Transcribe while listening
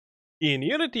In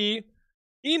Unity,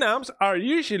 enums are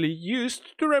usually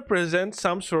used to represent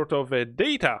some sort of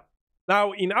data.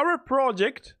 Now, in our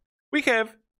project, we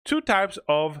have two types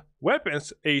of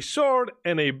weapons, a sword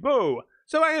and a bow.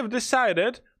 So I have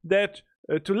decided that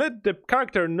to let the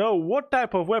character know what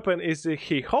type of weapon is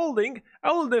he holding,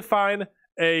 I will define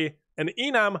an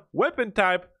enum weapon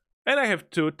type, and I have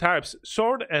two types,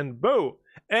 sword and bow.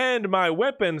 And my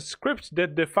weapon script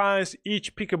that defines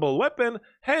each pickable weapon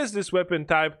has this weapon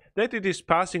type that it is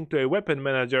passing to a weapon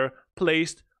manager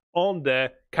placed on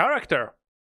the character.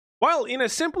 While in a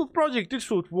simple project this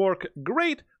would work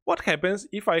great, what happens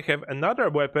if I have another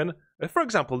weapon, for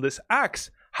example this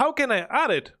axe? How can I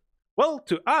add it? Well,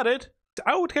 to add it,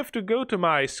 I would have to go to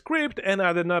my script and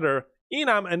add another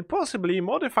enum and possibly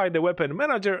modify the weapon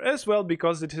manager as well,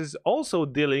 because it is also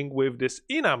dealing with this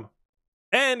enum.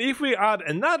 And if we add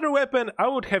another weapon, I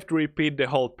would have to repeat the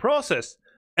whole process.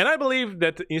 And I believe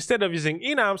that instead of using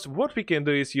enums, what we can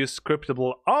do is use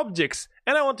scriptable objects,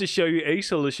 and I want to show you a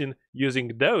solution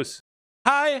using those.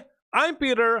 Hi, I'm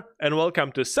Peter, and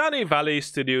welcome to Sunny Valley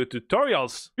Studio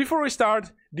Tutorials. Before we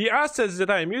start, the assets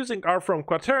that I'm using are from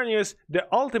Quaternius, the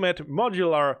Ultimate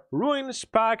Modular Ruins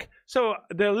pack, so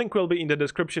the link will be in the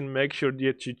description, make sure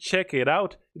that you check it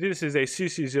out. This is a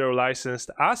CC0 licensed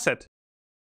asset.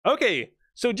 Okay,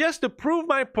 so just to prove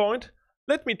my point,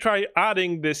 let me try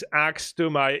adding this axe to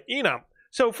my enum.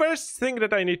 So first thing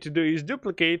that I need to do is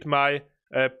duplicate my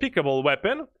pickable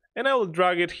weapon, and I will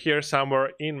drag it here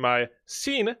somewhere in my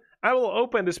scene. I will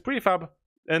open this prefab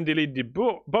and delete the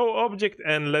bow object,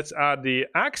 and let's add the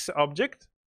axe object.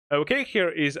 Okay, here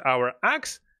is our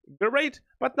axe. Great,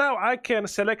 but now I can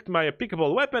select my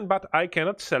pickable weapon, but I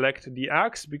cannot select the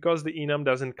axe because the enum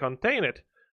doesn't contain it.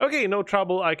 Okay, no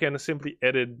trouble, I can simply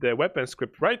edit the weapon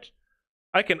script, right?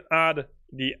 I can add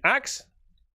the axe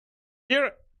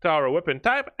here to our weapon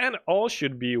type and all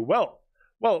should be well.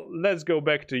 Well, let's go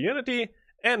back to Unity,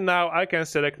 and now I can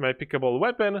select my pickable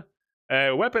weapon,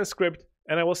 weapon script,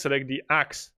 and I will select the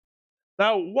axe.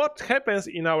 Now, what happens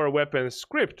in our weapon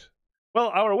script? Well,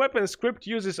 our weapon script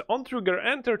uses onTrigger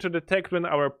enter to detect when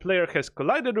our player has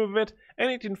collided with it,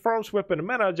 and it informs weapon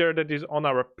manager that is on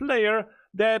our player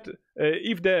that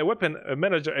if the weapon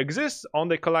manager exists on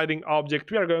the colliding object,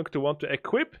 we are going to want to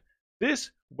equip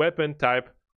this weapon type.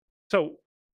 So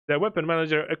the weapon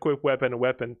manager equip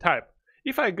weapon type.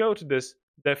 If I go to this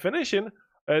definition,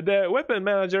 the weapon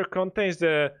manager contains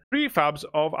the prefabs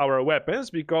of our weapons,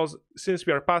 because since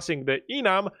we are passing the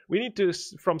enum, we need to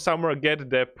from somewhere get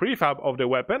the prefab of the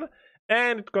weapon,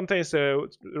 and it contains a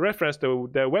reference to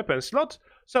the weapon slot.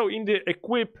 So in the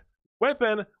equip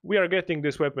weapon, we are getting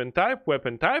this weapon type.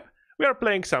 We are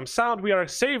playing some sound. We are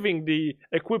saving the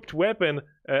equipped weapon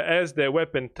as the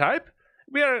weapon type.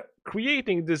 We are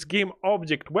creating this game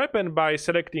object weapon by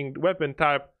selecting weapon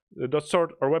type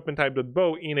 .sword or weapon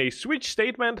type.bow in a switch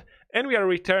statement, and we are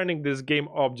returning this game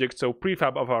object, so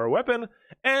prefab of our weapon,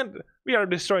 and we are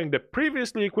destroying the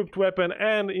previously equipped weapon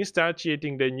and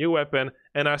instantiating the new weapon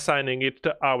and assigning it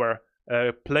to our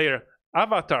player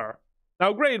avatar.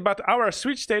 Now great, but our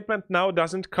switch statement now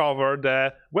doesn't cover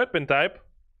the weapon type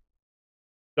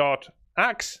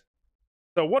 .axe.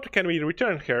 So what can we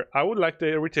return here? I would like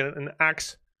to return an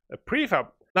axe prefab.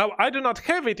 Now, I do not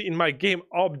have it in my game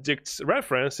objects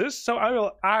references, so I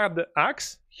will add the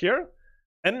axe here,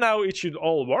 and now it should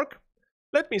all work.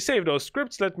 Let me save those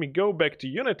scripts, let me go back to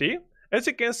Unity. As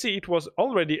you can see, it was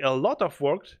already a lot of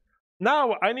work.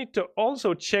 Now, I need to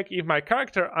also check if my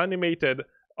character animated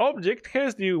object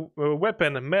has the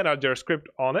weapon manager script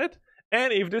on it,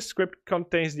 and if this script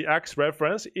contains the axe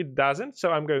reference, it doesn't,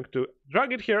 so I'm going to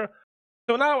drag it here.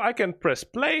 So now I can press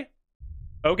play.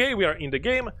 Okay, we are in the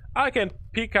game. I can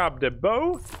pick up the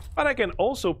bow, but I can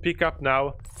also pick up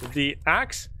now the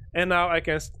axe, and now I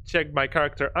can check my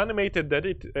character animated that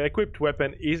it equipped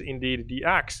weapon is indeed the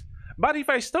axe. But if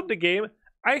I stop the game,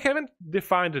 I haven't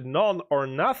defined none or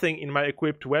nothing in my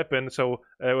equipped weapon, so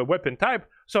weapon type,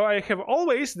 so I have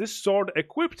always this sword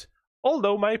equipped,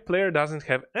 although my player doesn't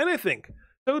have anything.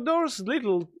 So those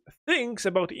little things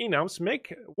about enums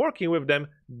make working with them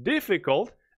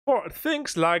difficult for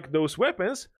things like those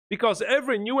weapons, because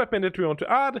every new weapon that we want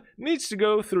to add needs to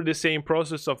go through the same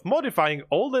process of modifying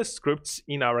all the scripts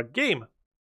in our game.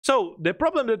 So the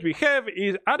problem that we have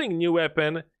is adding new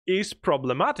weapon is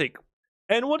problematic.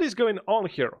 And what is going on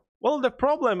here? Well, the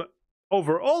problem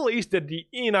overall is that the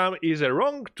enum is a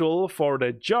wrong tool for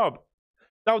the job.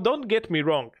 Now don't get me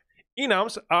wrong,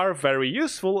 enums are very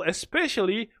useful,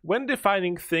 especially when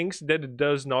defining things that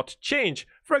does not change.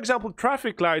 For example,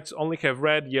 traffic lights only have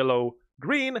red, yellow,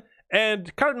 green,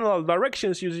 and cardinal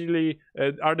directions usually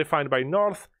are defined by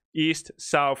north, east,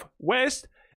 south, west.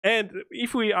 And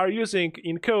if we are using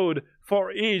in code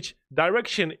for each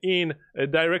direction in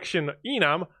direction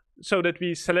enum, so that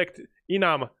we select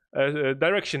enum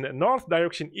direction north,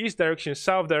 direction east, direction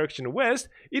south, direction west,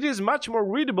 it is much more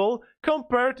readable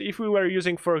compared if we were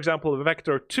using, for example,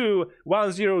 vector 2,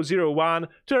 1, 0, 0, 1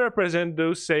 to represent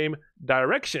those same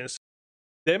directions.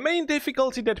 The main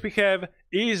difficulty that we have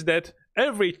is that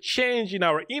every change in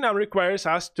our enum requires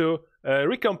us to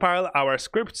recompile our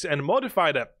scripts and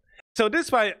modify them. So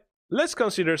that's why let's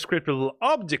consider scriptable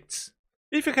objects.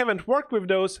 If you haven't worked with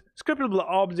those, scriptable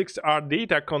objects are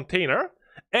data container,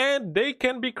 and they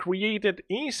can be created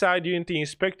inside Unity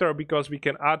Inspector because we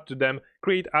can add to them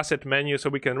create asset menu, so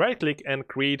we can right click and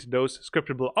create those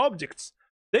scriptable objects.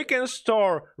 They can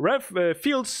store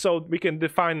fields, so we can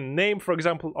define name, for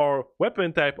example, or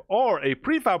weapon type, or a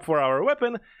prefab for our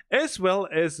weapon, as well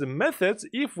as methods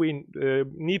if we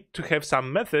need to have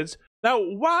some methods. Now,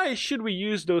 why should we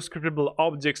use those scriptable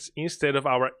objects instead of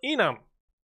our enum?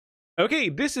 Okay,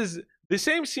 this is the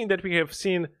same scene that we have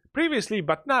seen previously,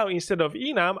 but now instead of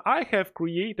enum, I have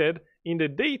created in the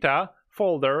data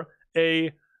folder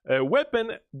a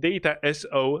weapon data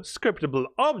SO scriptable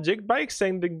object by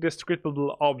extending the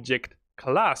scriptable object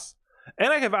class.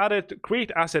 And I have added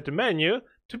create asset menu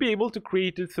to be able to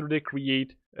create it through the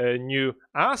create new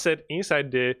asset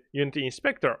inside the Unity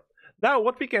Inspector. Now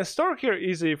what we can store here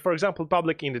is, for example,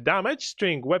 public int damage,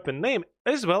 string weapon name,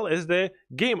 as well as the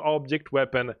game object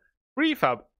weapon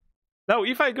prefab. Now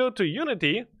if I go to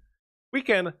Unity, we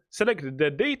can select the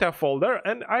data folder,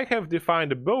 and I have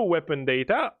defined bow weapon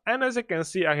data, and as you can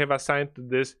see, I have assigned to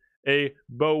this a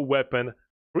bow weapon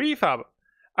prefab.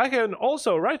 I can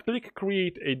also right click,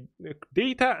 create a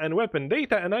data and weapon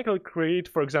data, and I can create,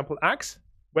 for example, axe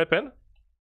weapon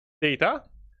data,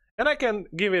 and I can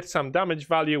give it some damage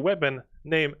value weapon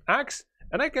name axe,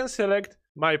 and I can select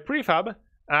my prefab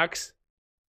axe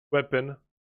weapon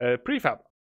prefab.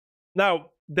 Now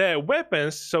the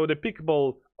weapons, so the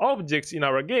pickable objects in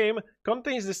our game,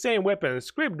 contains the same weapon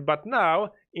script, but now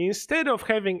instead of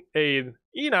having an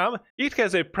enum, it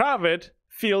has a private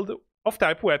field of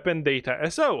type weapon data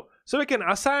SO. So we can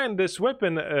assign this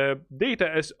weapon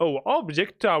data SO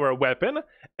object to our weapon,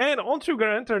 and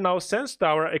onTriggerEnter now sends to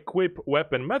our equip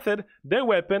weapon method the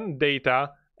weapon data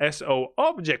SO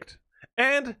object.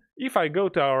 And if I go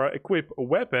to our equip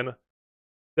weapon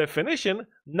definition,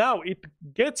 now it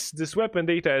gets this weapon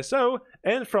data SO,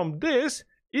 and from this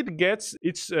it gets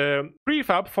its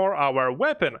prefab for our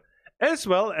weapon. As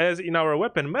well as in our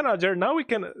weapon manager, now we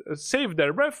can save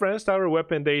the reference to our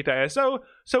weapon data SO,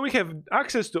 so we have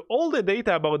access to all the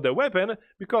data about the weapon,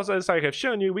 because as I have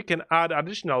shown you, we can add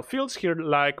additional fields here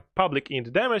like public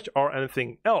int damage or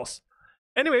anything else.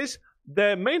 Anyways,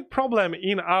 the main problem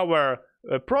in our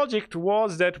project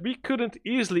was that we couldn't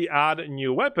easily add a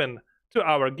new weapon to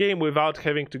our game without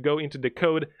having to go into the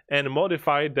code and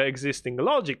modify the existing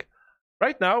logic.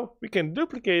 Right now, we can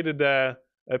duplicate the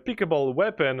pickable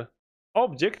weapon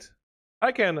object.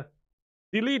 I can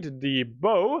delete the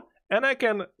bow, and I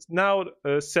can now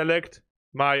select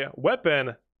my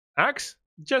weapon axe,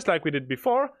 just like we did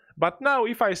before. But now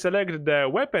if I select the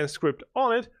weapon script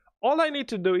on it, all I need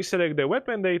to do is select the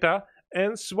weapon data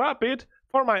and swap it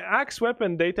for my axe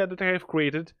weapon data that I have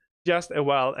created just a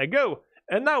while ago.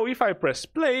 And now if I press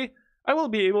play, I will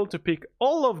be able to pick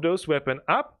all of those weapons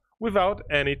up without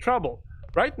any trouble.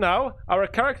 Right now, our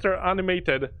character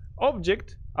animated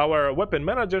object, our weapon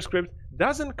manager script,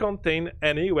 doesn't contain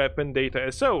any weapon data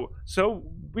SO. So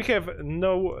we have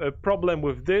no problem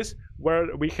with this,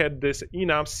 where we had this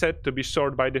enum set to be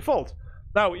stored by default.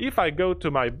 Now if I go to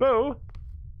my bow,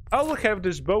 I will have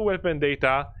this bow weapon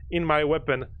data in my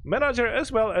weapon manager,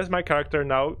 as well as my character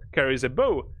now carries a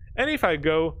bow. And if I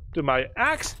go to my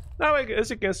axe, now as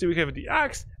you can see, we have the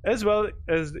axe, as well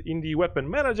as in the weapon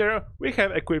manager we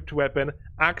have equipped weapon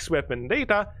axe weapon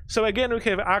data. So again, we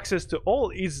have access to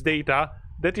all its data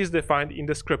that is defined in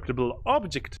the scriptable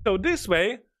object. So this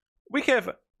way we have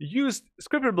used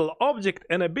scriptable object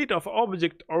and a bit of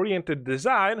object oriented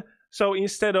design. So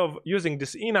instead of using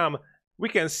this enum, we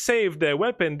can save the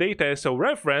weapon data SO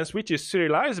reference, which is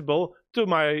serializable, to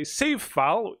my save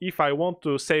file if I want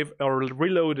to save or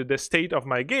reload the state of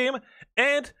my game.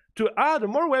 And to add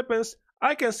more weapons,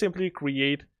 I can simply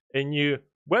create a new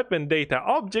weapon data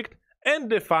object and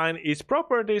define its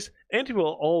properties, and it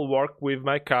will all work with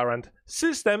my current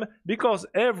system, because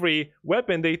every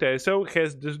weapon data SO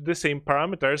has the same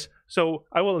parameters, so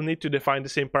I will need to define the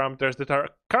same parameters that are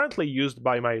currently used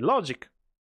by my logic.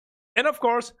 And of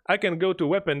course, I can go to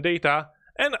weapon data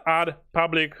and add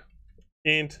public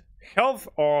int health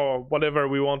or whatever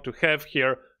we want to have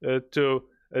here to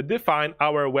define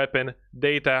our weapon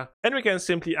data, and we can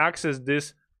simply access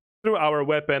this through our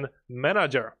weapon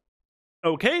manager.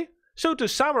 Okay, so to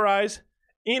summarize,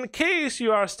 in case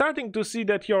you are starting to see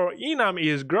that your enum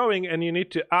is growing and you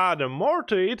need to add more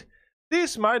to it,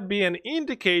 this might be an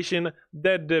indication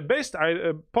that the best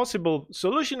possible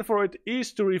solution for it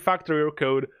is to refactor your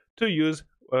code to use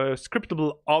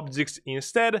scriptable objects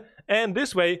instead, and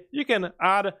this way you can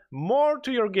add more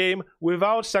to your game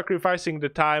without sacrificing the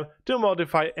time to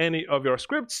modify any of your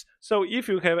scripts. So if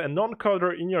you have a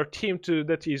non-coder in your team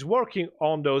that is working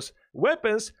on those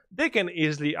weapons, they can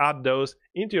easily add those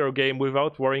into your game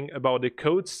without worrying about the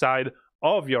code side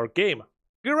of your game.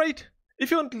 Great!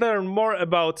 If you want to learn more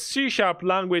about C#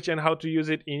 language and how to use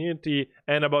it in Unity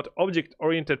and about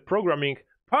object-oriented programming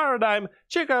paradigm,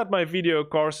 check out my video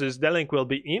courses, the link will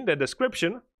be in the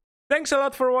description. Thanks a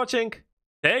lot for watching,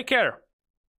 take care!